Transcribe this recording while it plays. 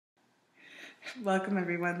Welcome,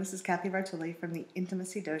 everyone. This is Kathy Bartoli from the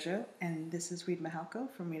Intimacy Dojo, and this is Reid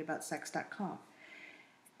from readaboutsex.com.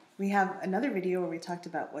 We have another video where we talked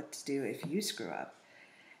about what to do if you screw up.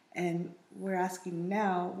 And we're asking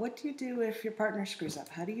now, what do you do if your partner screws up?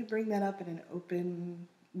 How do you bring that up in an open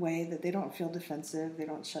way that they don't feel defensive, they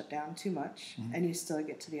don't shut down too much, and you still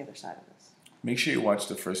get to the other side of this? Make sure you watch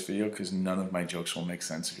the first video because none of my jokes will make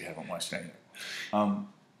sense if you haven't watched anything.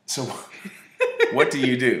 So what do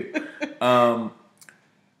you do?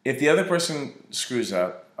 If the other person screws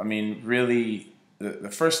up, I mean, really, the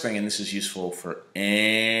first thing, and this is useful for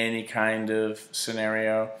any kind of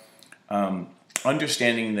scenario,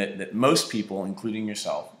 understanding that most people, including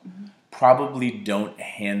yourself, probably don't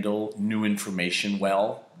handle new information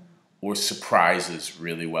well or surprises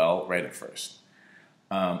really well right at first,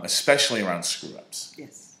 especially around screw-ups.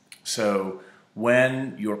 Yes. So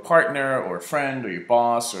when your partner or a friend or your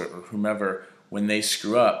boss or whomever, when they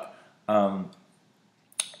screw up,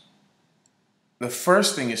 the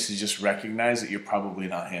first thing is to just recognize that you're probably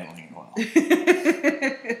not handling it well.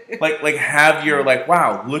 like have your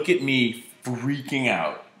wow, look at me freaking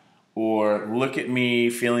out, or look at me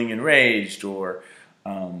feeling enraged, or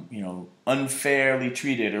unfairly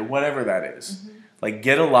treated, or whatever that is. Like,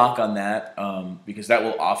 get a lock on that, because that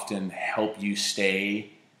will often help you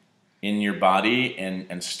stay in your body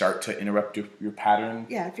and start to interrupt your pattern.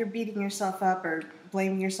 Yeah, if you're beating yourself up or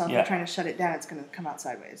blaming yourself for trying to shut it down, it's going to come out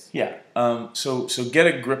sideways. Yeah. So get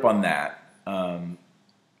a grip on that.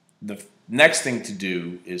 The next thing to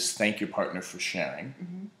do is thank your partner for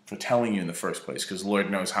sharing, for telling you in the first place, because Lord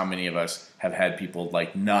knows how many of us have had people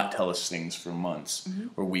not tell us things for months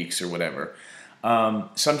or weeks or whatever.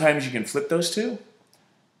 Sometimes you can flip those two.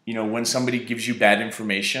 When somebody gives you bad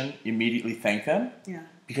information, immediately thank them. Yeah.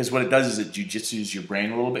 Because what it does is it jujitsus your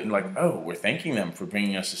brain a little bit, and oh, we're thanking them for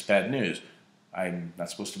bringing us this bad news. I'm not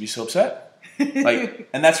supposed to be so upset.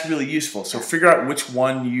 And that's really useful. So figure out which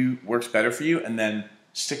one works better for you, and then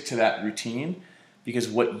stick to that routine. Because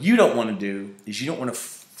what you don't want to do is you don't want to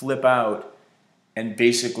flip out and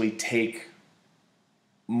basically take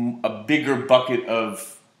a bigger bucket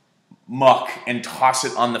of muck and toss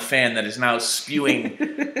it on the fan that is now spewing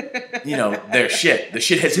their shit. The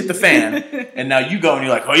shit has hit the fan, and now you go and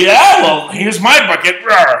you're like, oh yeah, well, here's my bucket.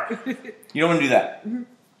 You don't want to do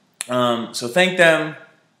that. So thank them,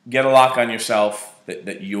 get a lock on yourself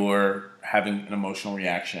that you're having an emotional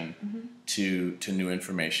reaction to new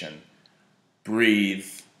information. Breathe.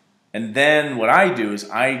 And then what I do is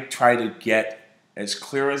I try to get as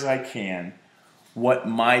clear as I can what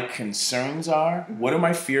my concerns are, what are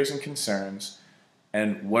my fears and concerns,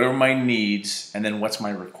 and what are my needs, and then what's my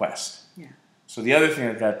request. Yeah. So the other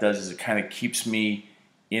thing that does is it kind of keeps me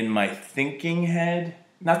in my thinking head.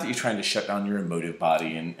 Not that you're trying to shut down your emotive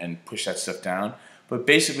body and push that stuff down, but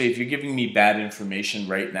basically if you're giving me bad information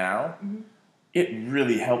right now, it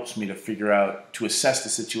really helps me to figure out, to assess the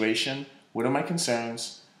situation. What are my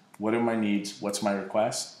concerns? What are my needs? What's my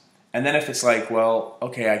request? And then if it's well,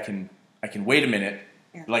 okay, I can wait a minute,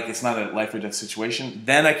 it's not a life or death situation,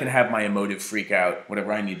 then I can have my emotive freak out,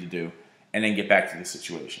 whatever I need to do, and then get back to the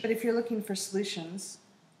situation. But if you're looking for solutions,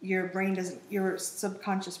 your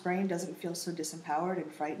subconscious brain doesn't feel so disempowered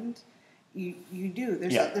and frightened. You do.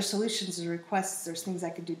 There's solutions, there's requests, there's things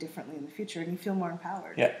I could do differently in the future, and you feel more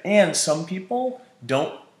empowered. Yeah, and some people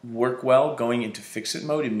don't work well going into fix-it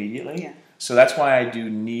mode immediately. Yeah. So that's why I do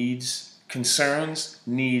concerns,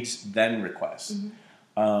 needs, then requests.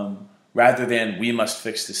 Rather than we must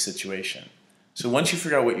fix this situation. So once you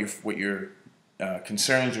figure out what your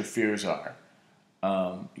concerns or fears are,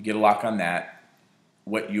 you get a lock on that.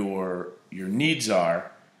 What your needs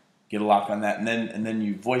are, get a lock on that, and then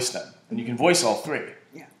you voice them. And you can voice all three.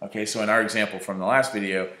 Yeah. Okay. So in our example from the last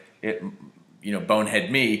video,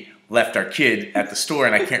 bonehead me left our kid at the store,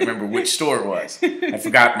 and I can't remember which store it was. I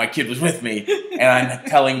forgot my kid was with me, and I'm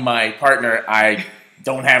telling my partner I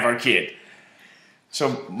don't have our kid.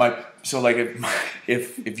 So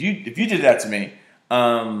if you did that to me,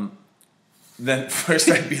 then first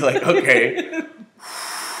I'd be like, okay,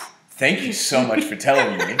 thank you so much for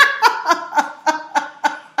telling me.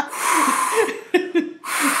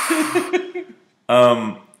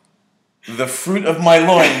 The fruit of my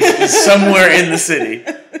loins is somewhere in the city.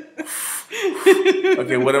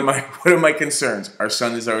 Okay, what are my concerns? Our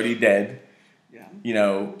son is already dead. Yeah. It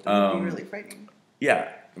would be really frightening. Yeah.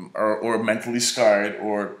 Or mentally scarred,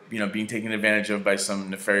 or being taken advantage of by some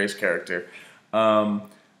nefarious character.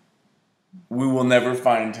 We will never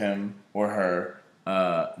find him or her.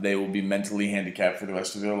 They will be mentally handicapped for the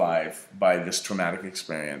rest of their life by this traumatic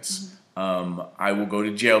experience. I will go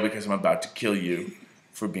to jail because I'm about to kill you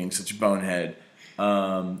for being such a bonehead.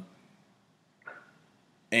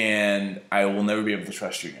 and I will never be able to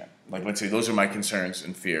trust you again. Like, let's say those are my concerns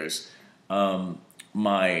and fears.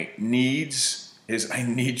 My needs is I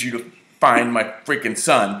need you to find my freaking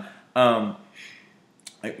son. I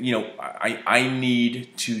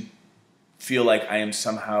need to feel like I am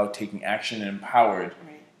somehow taking action and empowered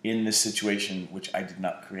in this situation, which I did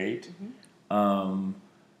not create. I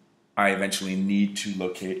eventually need to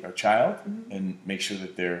locate our child and make sure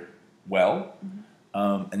that they're well.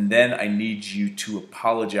 And then I need you to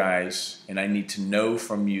apologize, and I need to know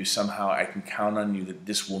from you somehow I can count on you that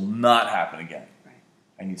this will not happen again. Right.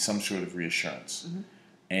 I need some sort of reassurance.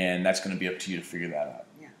 And that's going to be up to you to figure that out.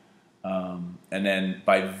 Yeah. And then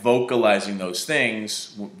by vocalizing those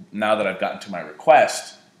things, now that I've gotten to my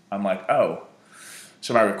request, I'm like, oh,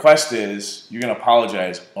 so my request is you're going to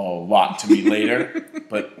apologize a lot to me later,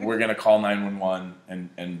 but we're going to call 911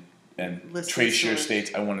 and trace your states.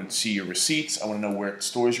 I want to see your receipts. I want to know where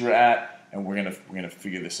stores you were at, and we're gonna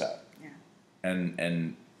figure this out. Yeah.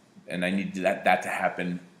 And I need that to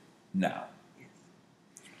happen now. Yes.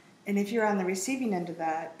 And if you're on the receiving end of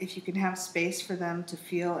that, if you can have space for them to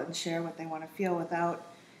feel and share what they want to feel without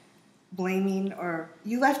blaming, or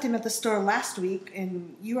you left him at the store last week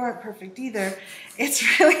and you aren't perfect either,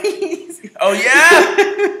 it's really easy. Oh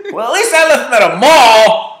yeah? Well, at least I left him at a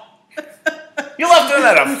mall. You left him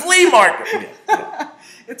at a flea market.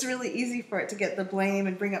 It's really easy for it to get the blame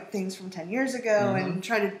and bring up things from 10 years ago and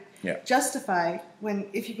try to justify, when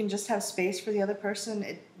if you can just have space for the other person,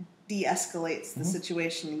 it de-escalates the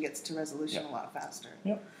situation and gets to resolution a lot faster.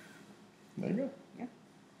 Yep. There you go. Yeah.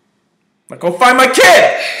 Like, go find my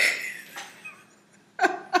kid!